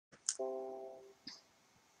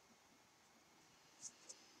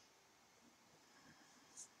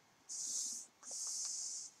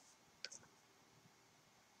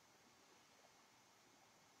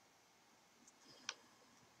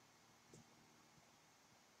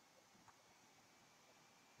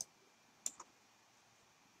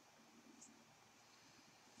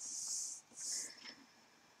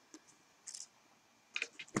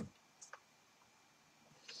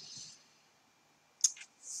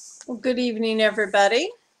Well, good evening,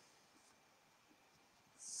 everybody.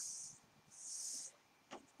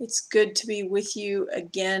 It's good to be with you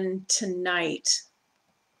again tonight.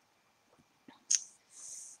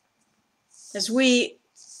 As we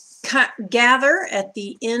gather at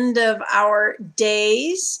the end of our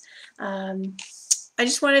days, I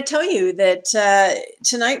just want to tell you that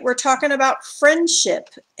tonight we're talking about friendship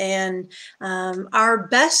and our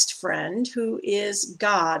best friend, who is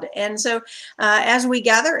God. And so as we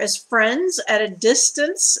gather as friends at a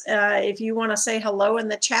distance, if you want to say hello in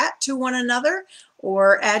the chat to one another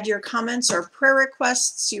or add your comments or prayer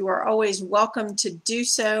requests, you are always welcome to do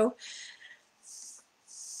so.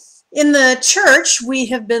 In the church, we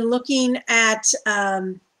have been looking at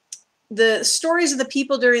the stories of the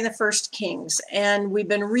people during the first Kings, and we've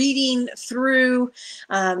been reading through,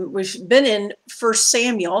 we've been in 1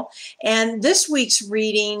 Samuel, and this week's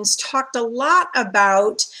readings talked a lot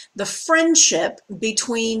about the friendship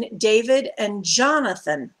between David and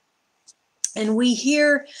Jonathan. And we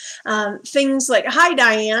hear things like, hi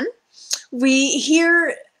Diane, we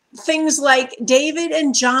hear things like David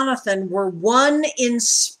and Jonathan were one in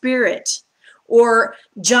spirit, or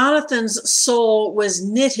Jonathan's soul was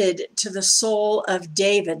knitted to the soul of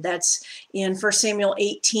David. That's in 1 Samuel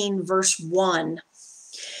 18, verse 1.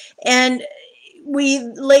 And we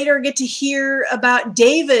later get to hear about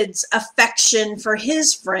David's affection for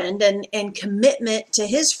his friend and commitment to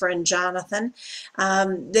his friend Jonathan.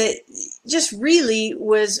 That just really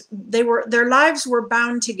was, their lives were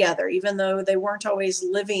bound together, even though they weren't always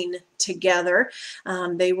living together.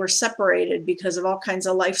 They were separated because of all kinds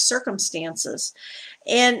of life circumstances.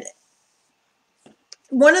 And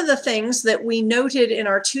one of the things that we noted in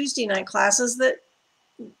our Tuesday night classes, that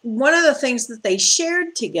one of the things that they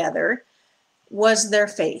shared together was their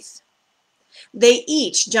faith. They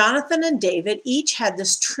each, Jonathan and David, each had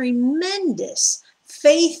this tremendous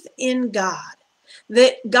faith in God,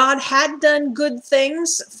 that God had done good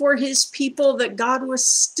things for his people, that God was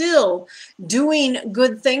still doing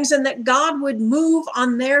good things, and that God would move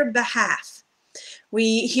on their behalf.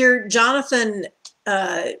 We hear Jonathan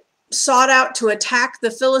sought out to attack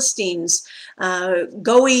the Philistines,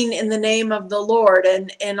 going in the name of the Lord.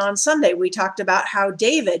 And on Sunday, we talked about how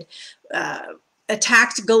David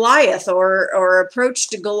attacked Goliath, or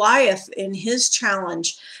approached Goliath in his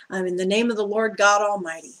challenge, in the name of the Lord God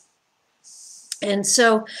Almighty. And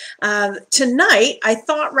so tonight, I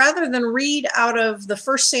thought rather than read out of the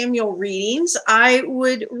 1 Samuel readings, I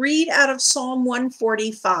would read out of Psalm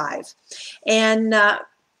 145. And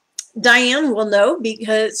Diane will know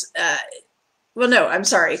because, well, no, I'm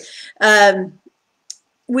sorry.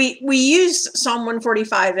 We used Psalm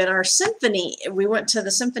 145 in our symphony. We went to the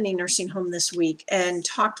symphony nursing home this week and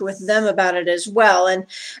talked with them about it as well. And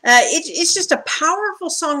it's just a powerful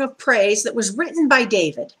song of praise that was written by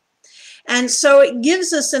David. And so it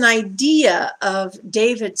gives us an idea of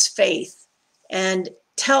David's faith and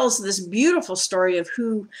tells this beautiful story of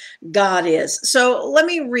who God is. So let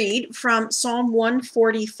me read from Psalm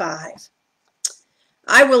 145.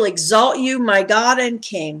 I will exalt you, my God and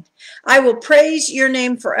King. I will praise your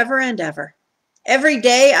name forever and ever. Every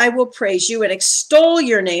day I will praise you and extol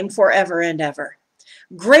your name forever and ever.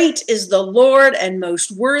 Great is the Lord and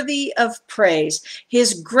most worthy of praise.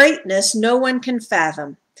 His greatness no one can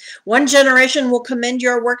fathom. One generation will commend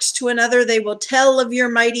your works to another. They will tell of your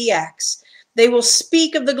mighty acts. They will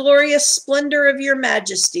speak of the glorious splendor of your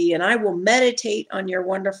majesty, and I will meditate on your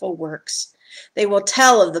wonderful works. They will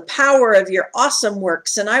tell of the power of your awesome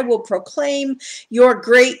works, and I will proclaim your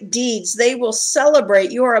great deeds. They will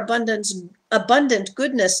celebrate your abundant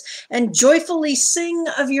goodness and joyfully sing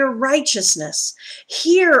of your righteousness.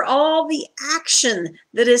 Hear all the action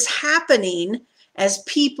that is happening as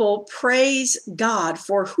people praise God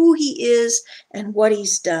for who he is and what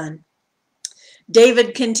he's done.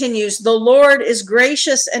 David continues, the Lord is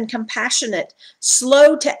gracious and compassionate,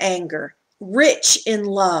 slow to anger, rich in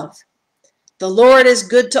love. The Lord is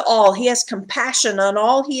good to all. He has compassion on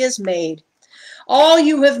all he has made. All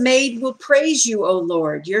you have made will praise you, O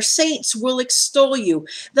Lord. Your saints will extol you.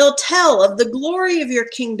 They'll tell of the glory of your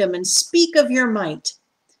kingdom and speak of your might,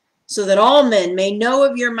 so that all men may know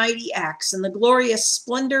of your mighty acts and the glorious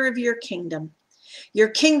splendor of your kingdom. Your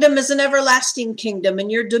kingdom is an everlasting kingdom,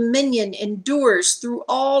 and your dominion endures through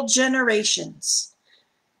all generations.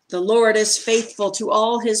 The Lord is faithful to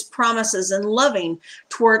all his promises and loving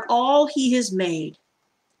toward all he has made.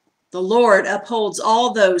 The Lord upholds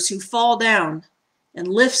all those who fall down and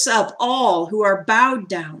lifts up all who are bowed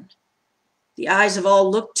down. The eyes of all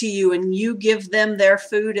look to you, and you give them their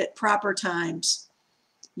food at proper times.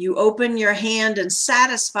 You open your hand and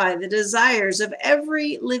satisfy the desires of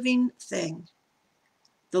every living thing.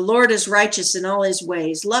 The Lord is righteous in all his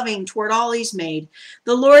ways, loving toward all he's made.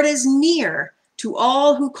 The Lord is near to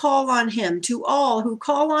all who call on him, to all who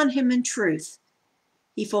call on him in truth.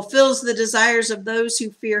 He fulfills the desires of those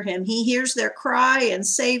who fear him. He hears their cry and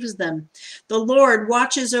saves them. The Lord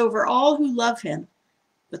watches over all who love him,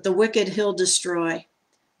 but the wicked he'll destroy.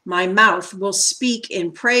 My mouth will speak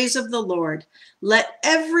in praise of the Lord. Let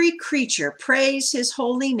every creature praise his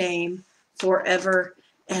holy name forever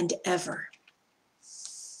and ever.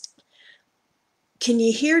 Can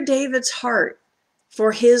you hear David's heart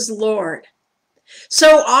for his Lord?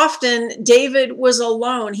 So often David was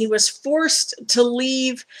alone. He was forced to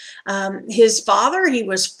leave his father. He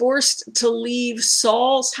was forced to leave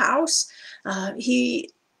Saul's house. He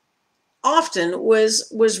often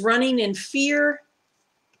was running in fear,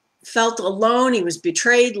 felt alone. He was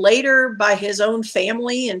betrayed later by his own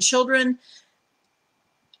family and children.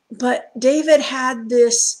 But David had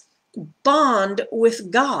this bond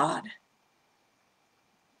with God,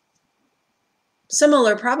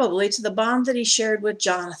 similar probably to the bond that he shared with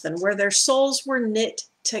Jonathan, where their souls were knit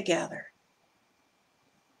together.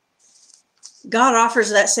 God offers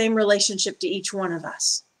that same relationship to each one of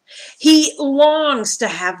us. He longs to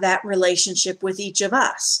have that relationship with each of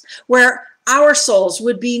us, where our souls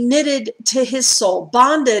would be knitted to his soul,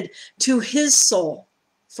 bonded to his soul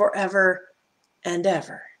forever and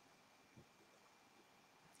ever.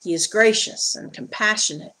 He is gracious and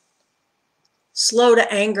compassionate, slow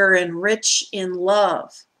to anger and rich in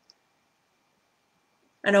love.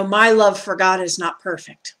 I know my love for God is not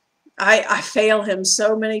perfect. I fail him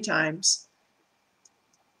so many times.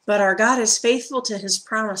 But our God is faithful to his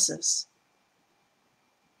promises.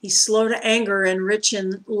 He's slow to anger and rich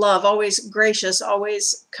in love, always gracious,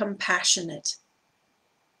 always compassionate,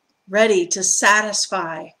 ready to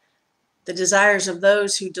satisfy the desires of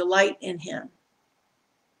those who delight in him.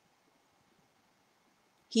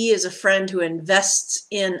 He is a friend who invests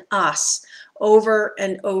in us over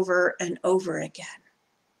and over and over again.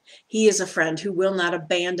 He is a friend who will not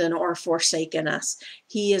abandon or forsake us.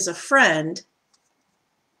 He is a friend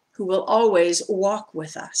who will always walk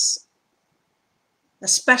with us,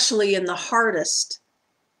 especially in the hardest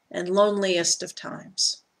and loneliest of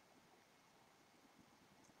times.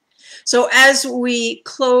 So as we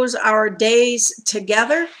close our days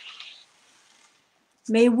together,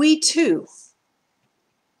 may we too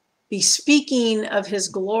be speaking of his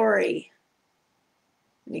glory,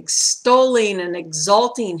 and extolling and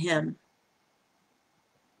exalting him.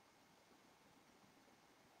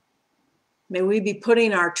 May we be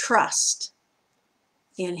putting our trust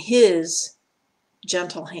in his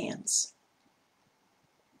gentle hands.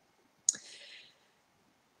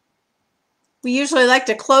 We usually like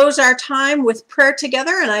to close our time with prayer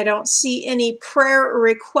together, and I don't see any prayer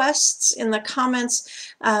requests in the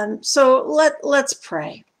comments. So let's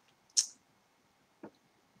pray.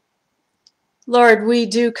 Lord, we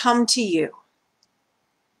do come to you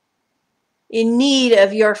in need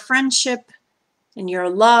of your friendship and your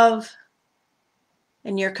love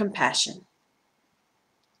and your compassion.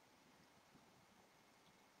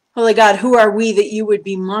 Holy God, who are we that you would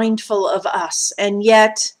be mindful of us? And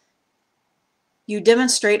yet you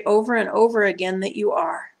demonstrate over and over again that you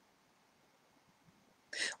are.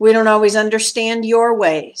 We don't always understand your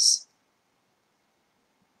ways,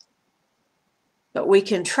 but we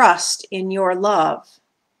can trust in your love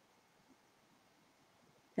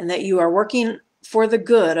and that you are working for the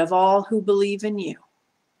good of all who believe in you.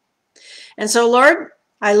 And so, Lord,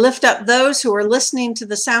 I lift up those who are listening to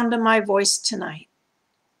the sound of my voice tonight.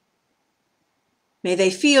 May they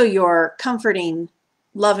feel your comforting,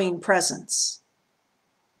 loving presence.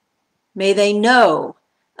 May they know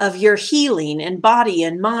of your healing in body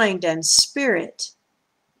and mind and spirit.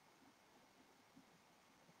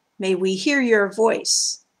 May we hear your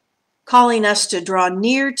voice calling us to draw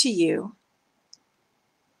near to you.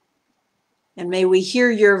 And may we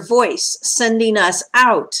hear your voice sending us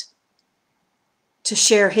out to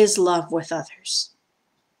share his love with others.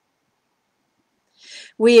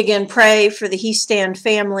 We again pray for the He Stand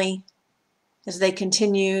family as they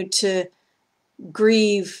continue to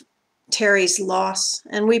grieve Terry's loss.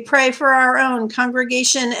 And we pray for our own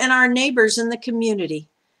congregation and our neighbors in the community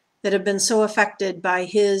that have been so affected by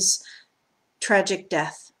his tragic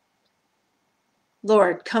death.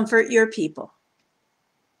 Lord, comfort your people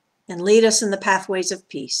and lead us in the pathways of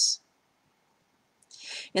peace.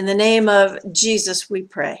 In the name of Jesus we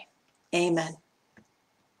pray. Amen.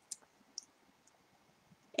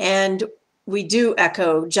 And we do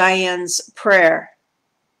echo Jayan's prayer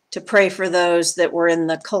to pray for those that were in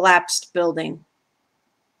the collapsed building,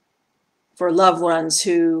 for loved ones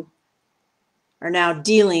who are now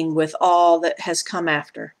dealing with all that has come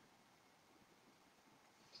after.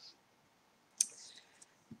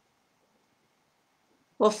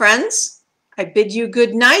 Well, friends, I bid you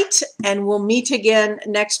good night, and we'll meet again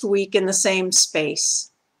next week in the same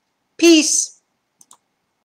space. Peace.